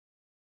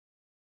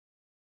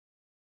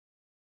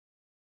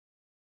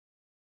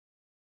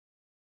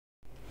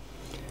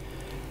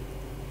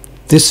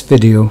This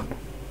video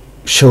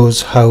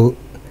shows how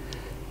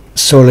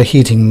solar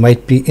heating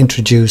might be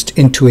introduced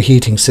into a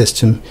heating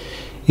system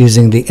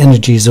using the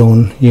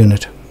NRGZone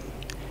unit.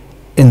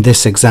 In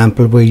this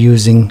example, we're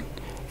using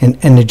an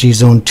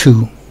NRGZone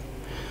 2,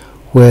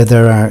 where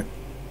there are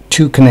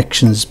two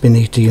connections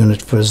beneath the unit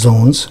for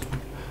zones: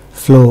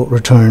 flow,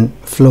 return,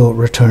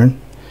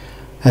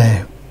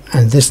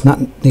 and this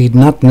need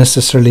not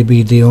necessarily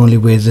be the only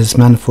way this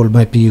manifold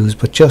might be used,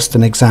 but just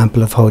an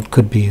example of how it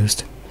could be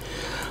used.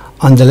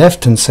 On the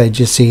left hand side,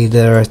 you see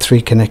there are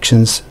three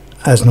connections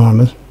as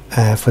normal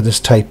for this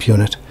type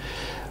unit,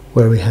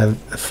 where we have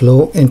a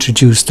flow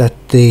introduced at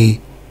the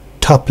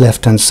top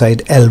left hand side,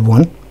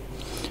 L1,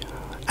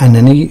 and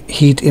any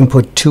heat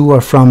input to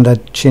or from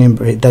that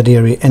chamber, that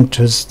area,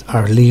 enters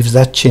or leaves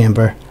that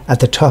chamber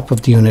at the top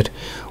of the unit,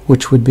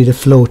 which would be the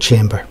flow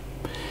chamber.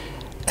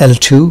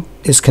 L2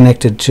 is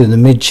connected to the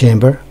mid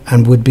chamber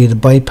and would be the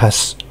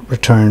bypass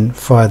return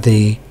for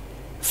the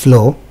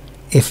flow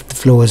if the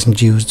flow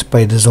isn't used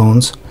by the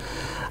zones,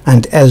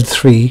 and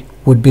L3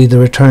 would be the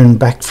return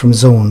back from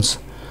zones.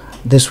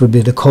 This would be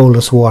the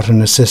coldest water in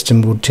the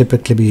system, would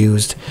typically be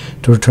used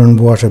to return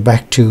water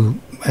back to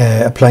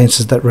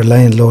appliances that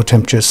rely on low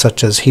temperatures,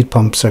 such as heat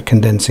pumps or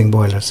condensing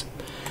boilers.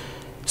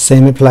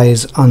 Same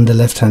applies on the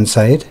left hand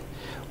side.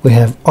 We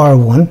have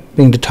R1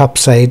 being the top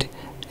side,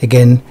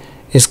 again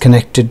is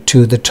connected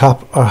to the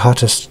top or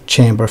hottest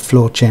chamber,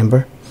 flow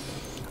chamber.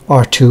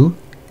 R2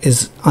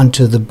 is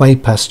onto the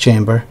bypass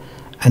chamber,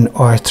 and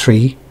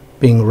R3,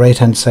 being right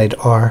hand side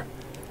R,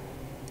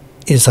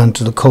 is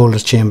onto the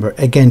coldest chamber,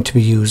 again to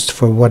be used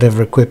for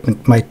whatever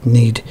equipment might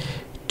need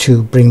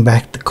to bring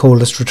back the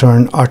coldest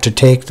return, or to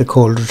take the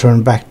cold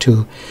return back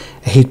to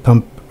a heat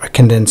pump or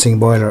condensing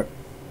boiler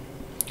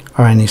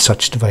or any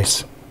such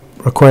device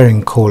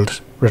requiring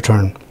cold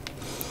return.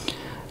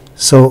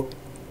 So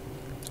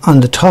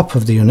on the top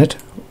of the unit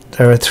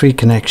there are three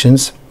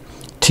connections.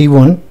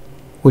 T1,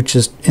 which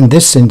is in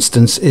this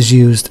instance is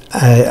used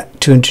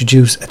to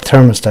introduce a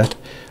thermostat,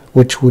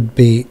 which would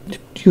be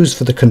used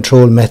for the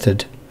control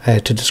method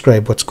to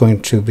describe what's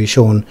going to be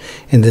shown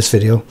in this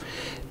video.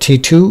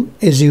 T2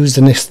 is used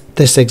in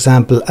this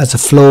example as a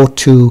flow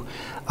to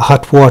a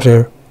hot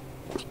water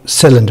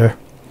cylinder,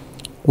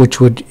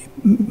 which would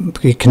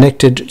be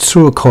connected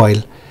through a coil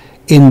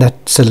in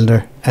that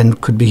cylinder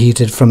and could be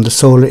heated from the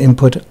solar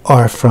input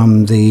or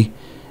from the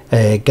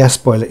gas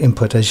boiler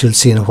input, as you'll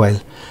see in a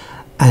while.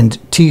 And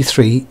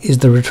T3 is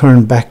the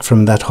return back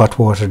from that hot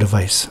water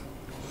device.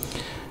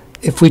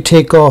 If we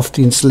take off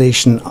the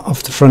insulation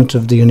off the front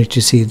of the unit,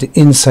 you see the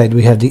inside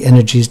we have the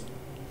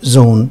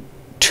NRGZone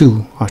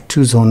 2 or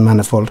 2-zone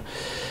manifold.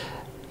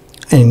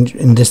 And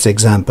in this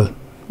example,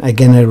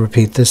 again I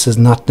repeat, this is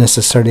not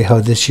necessarily how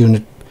this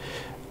unit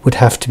would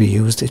have to be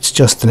used. It's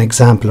just an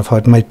example of how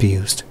it might be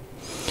used.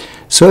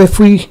 So if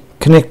we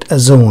connect a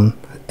zone,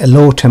 a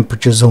low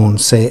temperature zone,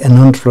 say an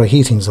underfloor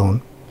heating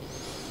zone,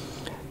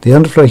 the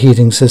underfloor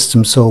heating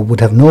system would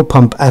have no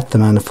pump at the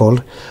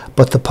manifold,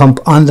 but the pump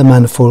on the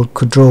manifold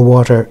could draw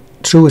water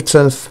through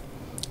itself,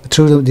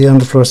 through the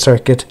underfloor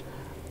circuit,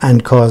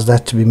 and cause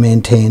that to be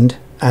maintained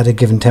at a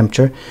given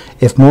temperature.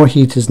 If more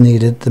heat is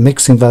needed, the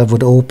mixing valve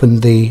would open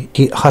the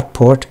hot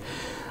port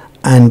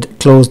and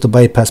close the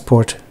bypass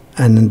port,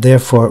 and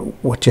therefore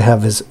what you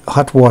have is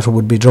hot water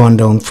would be drawn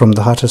down from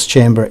the hottest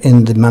chamber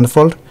in the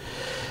manifold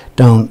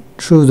down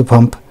through the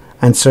pump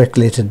and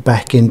circulated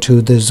back into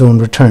the zone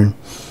return.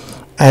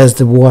 As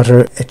the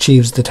water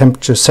achieves the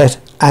temperature set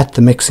at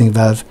the mixing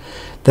valve,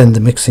 then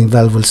the mixing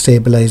valve will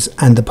stabilize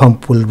and the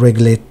pump will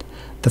regulate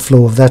the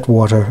flow of that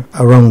water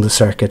around the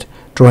circuit,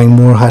 drawing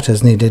more hot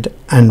as needed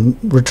and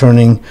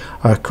returning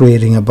or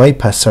creating a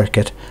bypass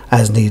circuit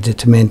as needed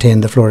to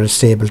maintain the floor at a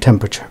stable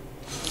temperature.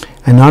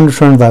 An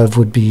on-return valve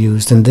would be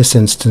used in this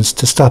instance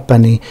to stop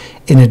any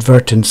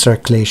inadvertent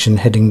circulation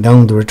heading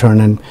down the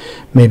return and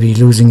maybe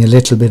losing a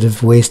little bit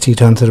of waste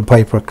heat onto the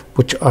pipework,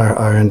 which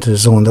are into the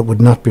zone that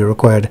would not be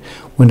required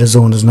when the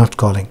zone is not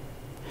calling.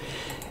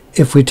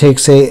 If we take,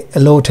 say,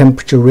 a low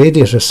temperature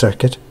radiator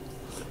circuit,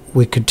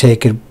 we could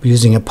take it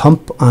using a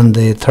pump on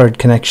the third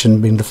connection,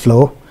 being the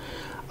flow,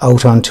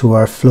 out onto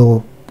our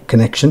flow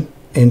connection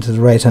into the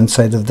right hand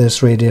side of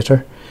this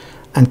radiator,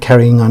 and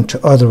carrying on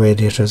to other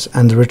radiators,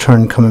 and the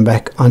return coming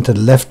back onto the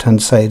left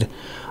hand side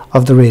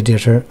of the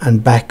radiator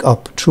and back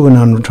up through an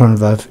on-return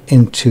valve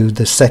into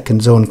the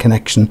second zone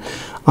connection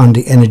on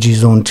the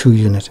NRGZone 2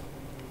 unit.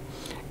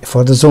 If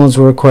other zones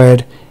were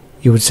required,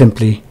 you would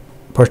simply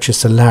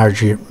purchase a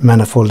larger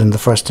manifold in the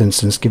first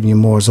instance, giving you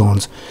more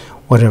zones.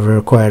 Whatever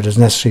required as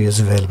necessary is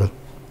available.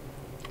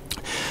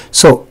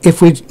 So if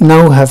we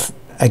now have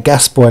a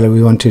gas boiler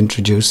we want to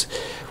introduce,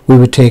 we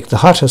would take the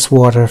hottest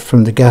water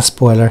from the gas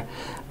boiler,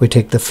 we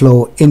take the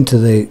flow into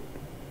the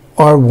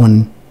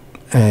R1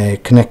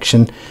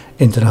 connection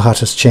into the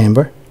hottest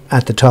chamber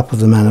at the top of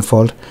the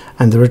manifold,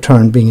 and the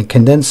return being a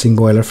condensing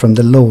boiler from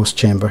the lowest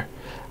chamber.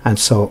 And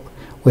so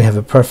we have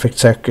a perfect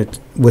circuit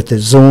with the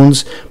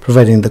zones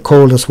providing the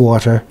coldest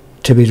water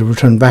to be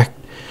returned back,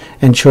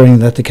 ensuring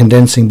that the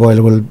condensing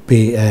boiler will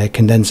be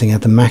condensing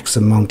at the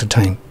maximum amount of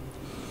time.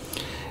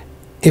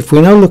 If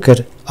we now look at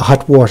a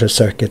hot water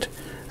circuit,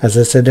 as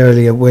I said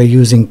earlier, we're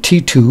using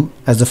T2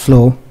 as a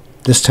flow,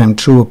 this time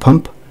through a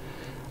pump,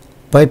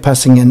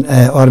 bypassing an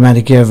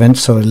automatic air vent,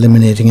 so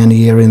eliminating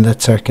any air in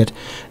that circuit,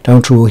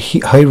 down through a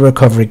high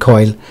recovery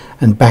coil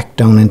and back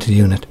down into the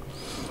unit.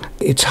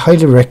 It's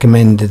highly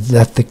recommended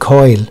that the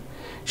coil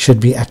should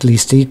be at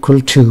least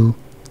equal to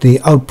the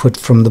output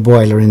from the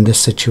boiler in this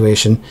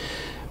situation,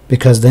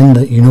 because then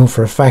you know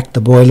for a fact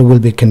the boiler will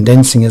be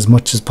condensing as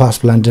much as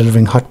possible and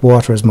delivering hot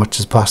water as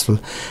much as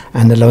possible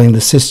and allowing the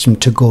system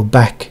to go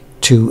back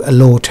to a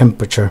low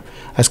temperature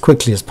as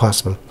quickly as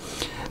possible.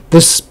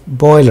 This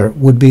boiler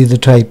would be the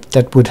type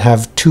that would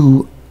have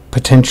two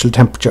potential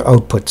temperature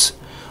outputs.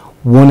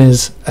 One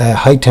is a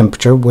high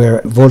temperature,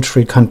 where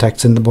voltage-free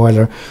contacts in the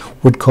boiler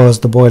would cause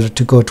the boiler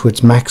to go to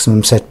its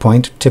maximum set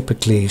point,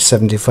 typically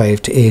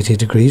 75 to 80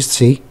 degrees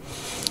C,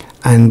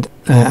 and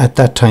at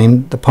that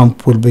time the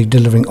pump will be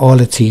delivering all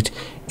its heat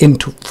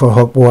for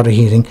hot water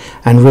heating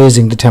and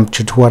raising the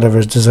temperature to whatever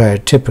is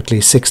desired,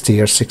 typically 60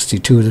 or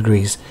 62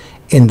 degrees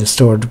in the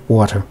stored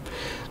water.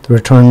 The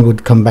return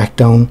would come back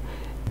down,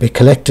 be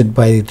collected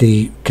by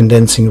the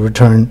condensing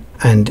return,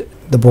 and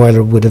the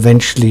boiler would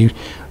eventually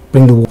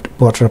bring the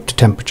water up to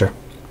temperature.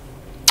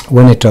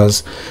 When it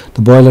does,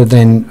 the boiler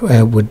then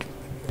would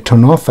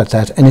turn off at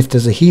that, and if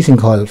there's a heating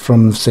coil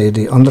from, say,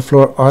 the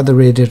underfloor or the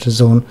radiator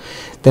zone,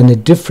 then a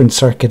different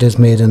circuit is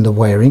made in the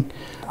wiring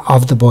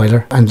of the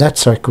boiler, and that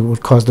circuit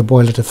would cause the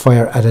boiler to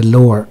fire at a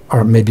lower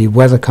or maybe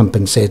weather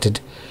compensated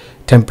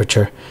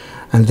temperature,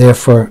 and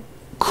therefore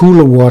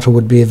cooler water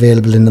would be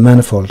available in the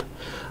manifold.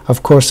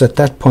 Of course, at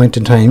that point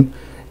in time,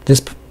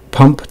 this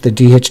pump, the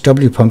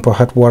DHW pump or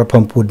hot water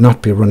pump, would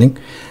not be running,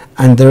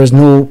 and there is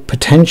no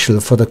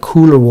potential for the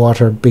cooler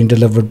water being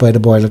delivered by the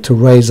boiler to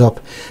rise up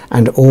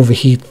and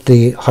overheat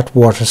the hot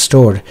water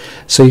stored.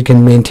 So you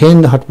can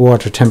maintain the hot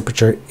water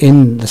temperature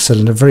in the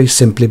cylinder very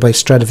simply by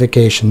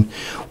stratification,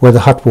 where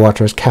the hot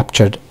water is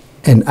captured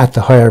at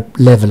the higher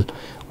level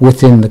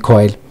within the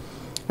coil,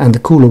 and the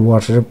cooler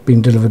water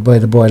being delivered by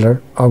the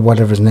boiler, or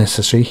whatever is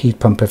necessary, heat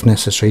pump if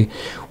necessary,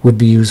 would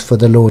be used for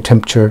the low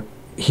temperature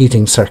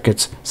heating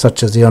circuits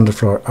such as the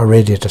underfloor or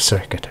radiator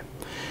circuit.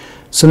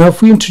 So now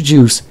if we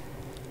introduce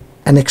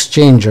an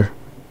exchanger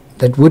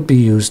that would be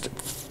used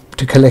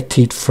to collect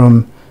heat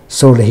from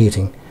solar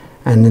heating,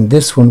 and in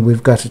this one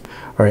we've got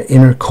our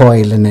inner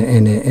coil in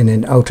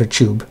an outer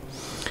tube.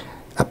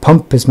 A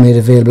pump is made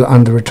available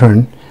on the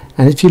return,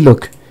 and if you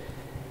look,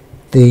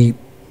 the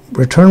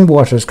return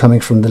water is coming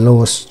from the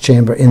lowest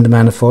chamber in the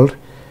manifold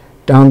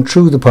down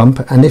through the pump,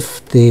 and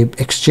if the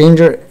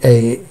exchanger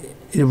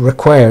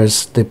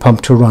requires the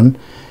pump to run,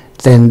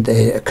 then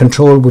the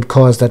control would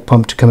cause that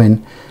pump to come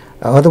in.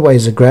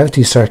 Otherwise, a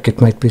gravity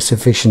circuit might be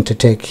sufficient to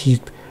take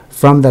heat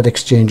from that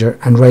exchanger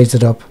and rise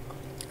it up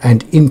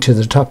and into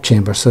the top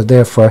chamber. So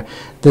therefore,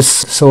 this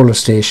solar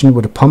station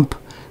with a pump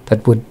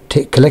that would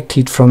collect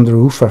heat from the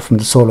roof or from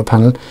the solar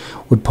panel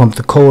would pump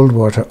the cold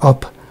water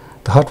up.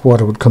 The hot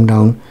water would come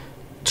down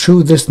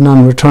through this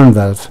non-return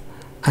valve,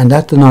 and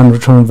at the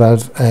non-return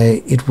valve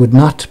it would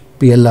not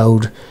be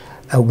allowed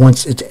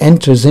once it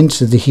enters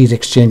into the heat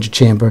exchanger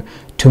chamber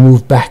to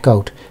move back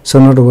out. So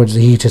in other words,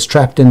 the heat is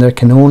trapped in there,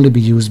 can only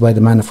be used by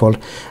the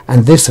manifold,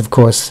 and this of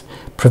course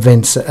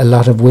prevents a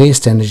lot of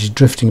waste energy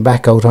drifting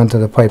back out onto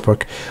the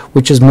pipework,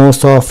 which is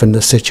most often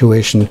the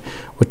situation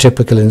with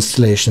typical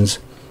installations.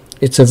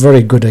 It's a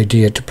very good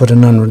idea to put a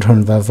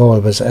non-return valve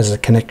always as a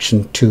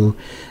connection to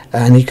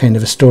any kind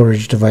of a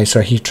storage device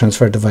or heat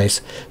transfer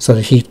device, so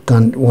that heat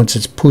gone, once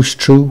it's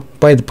pushed through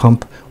by the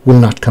pump, will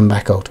not come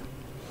back out.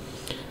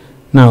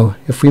 Now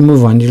if we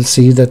move on, you'll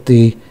see that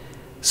the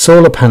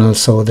solar panel,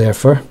 so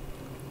therefore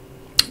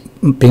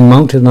being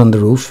mounted on the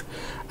roof,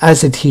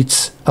 as it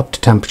heats up to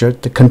temperature,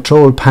 the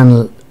control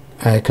panel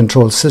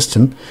control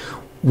system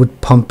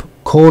would pump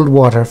cold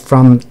water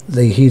from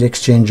the heat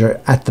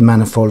exchanger at the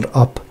manifold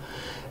up,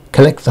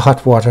 collect the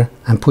hot water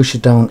and push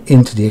it down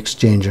into the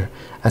exchanger.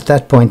 At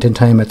that point in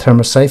time, a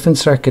thermosiphon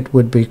circuit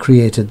would be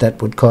created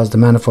that would cause the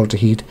manifold to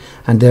heat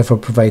and therefore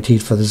provide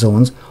heat for the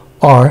zones,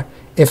 or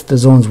if the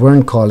zones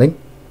weren't calling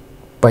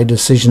by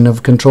decision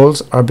of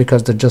controls or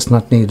because they're just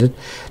not needed,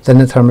 then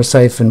a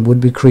thermosiphon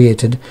would be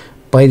created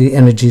by the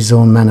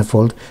NRGZone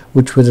manifold,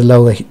 which would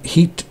allow a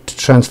heat to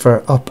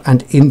transfer up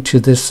and into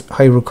this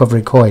high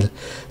recovery coil.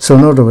 So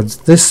in other words,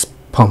 this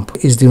pump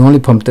is the only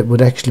pump that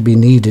would actually be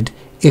needed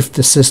if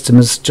the system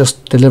is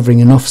just delivering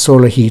enough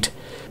solar heat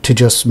to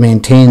just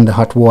maintain the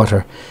hot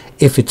water.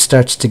 If it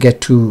starts to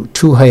get to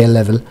too high a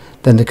level,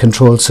 then the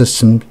control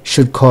system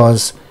should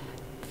cause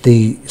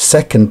the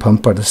second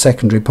pump or the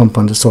secondary pump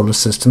on the solar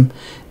system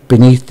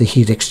beneath the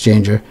heat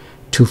exchanger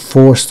to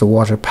force the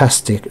water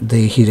past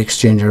the heat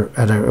exchanger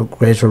at a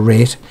greater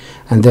rate,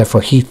 and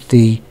therefore heat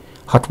the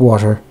hot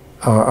water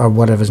or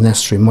whatever is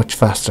necessary much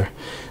faster.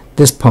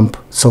 This pump,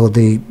 so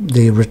the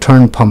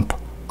return pump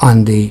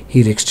on the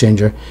heat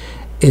exchanger,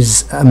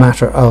 is a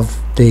matter of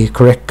the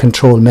correct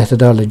control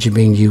methodology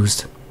being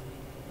used.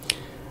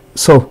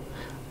 So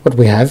what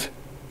we have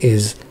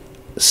is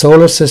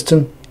solar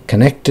system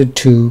connected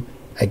to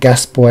a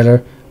gas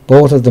boiler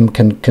Both of them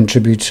can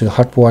contribute to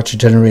hot water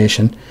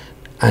generation,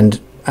 and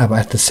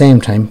at the same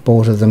time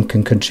both of them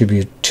can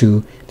contribute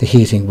to the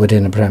heating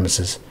within a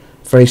premises.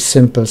 Very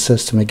simple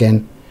system,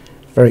 again,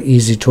 very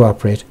easy to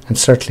operate and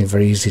certainly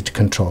very easy to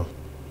control.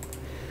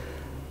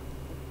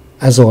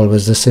 As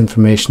always, this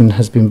information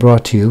has been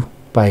brought to you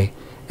by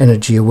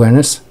Energy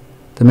Awareness,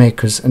 the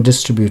makers and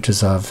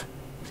distributors of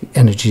the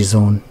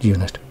NRGZone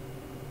unit.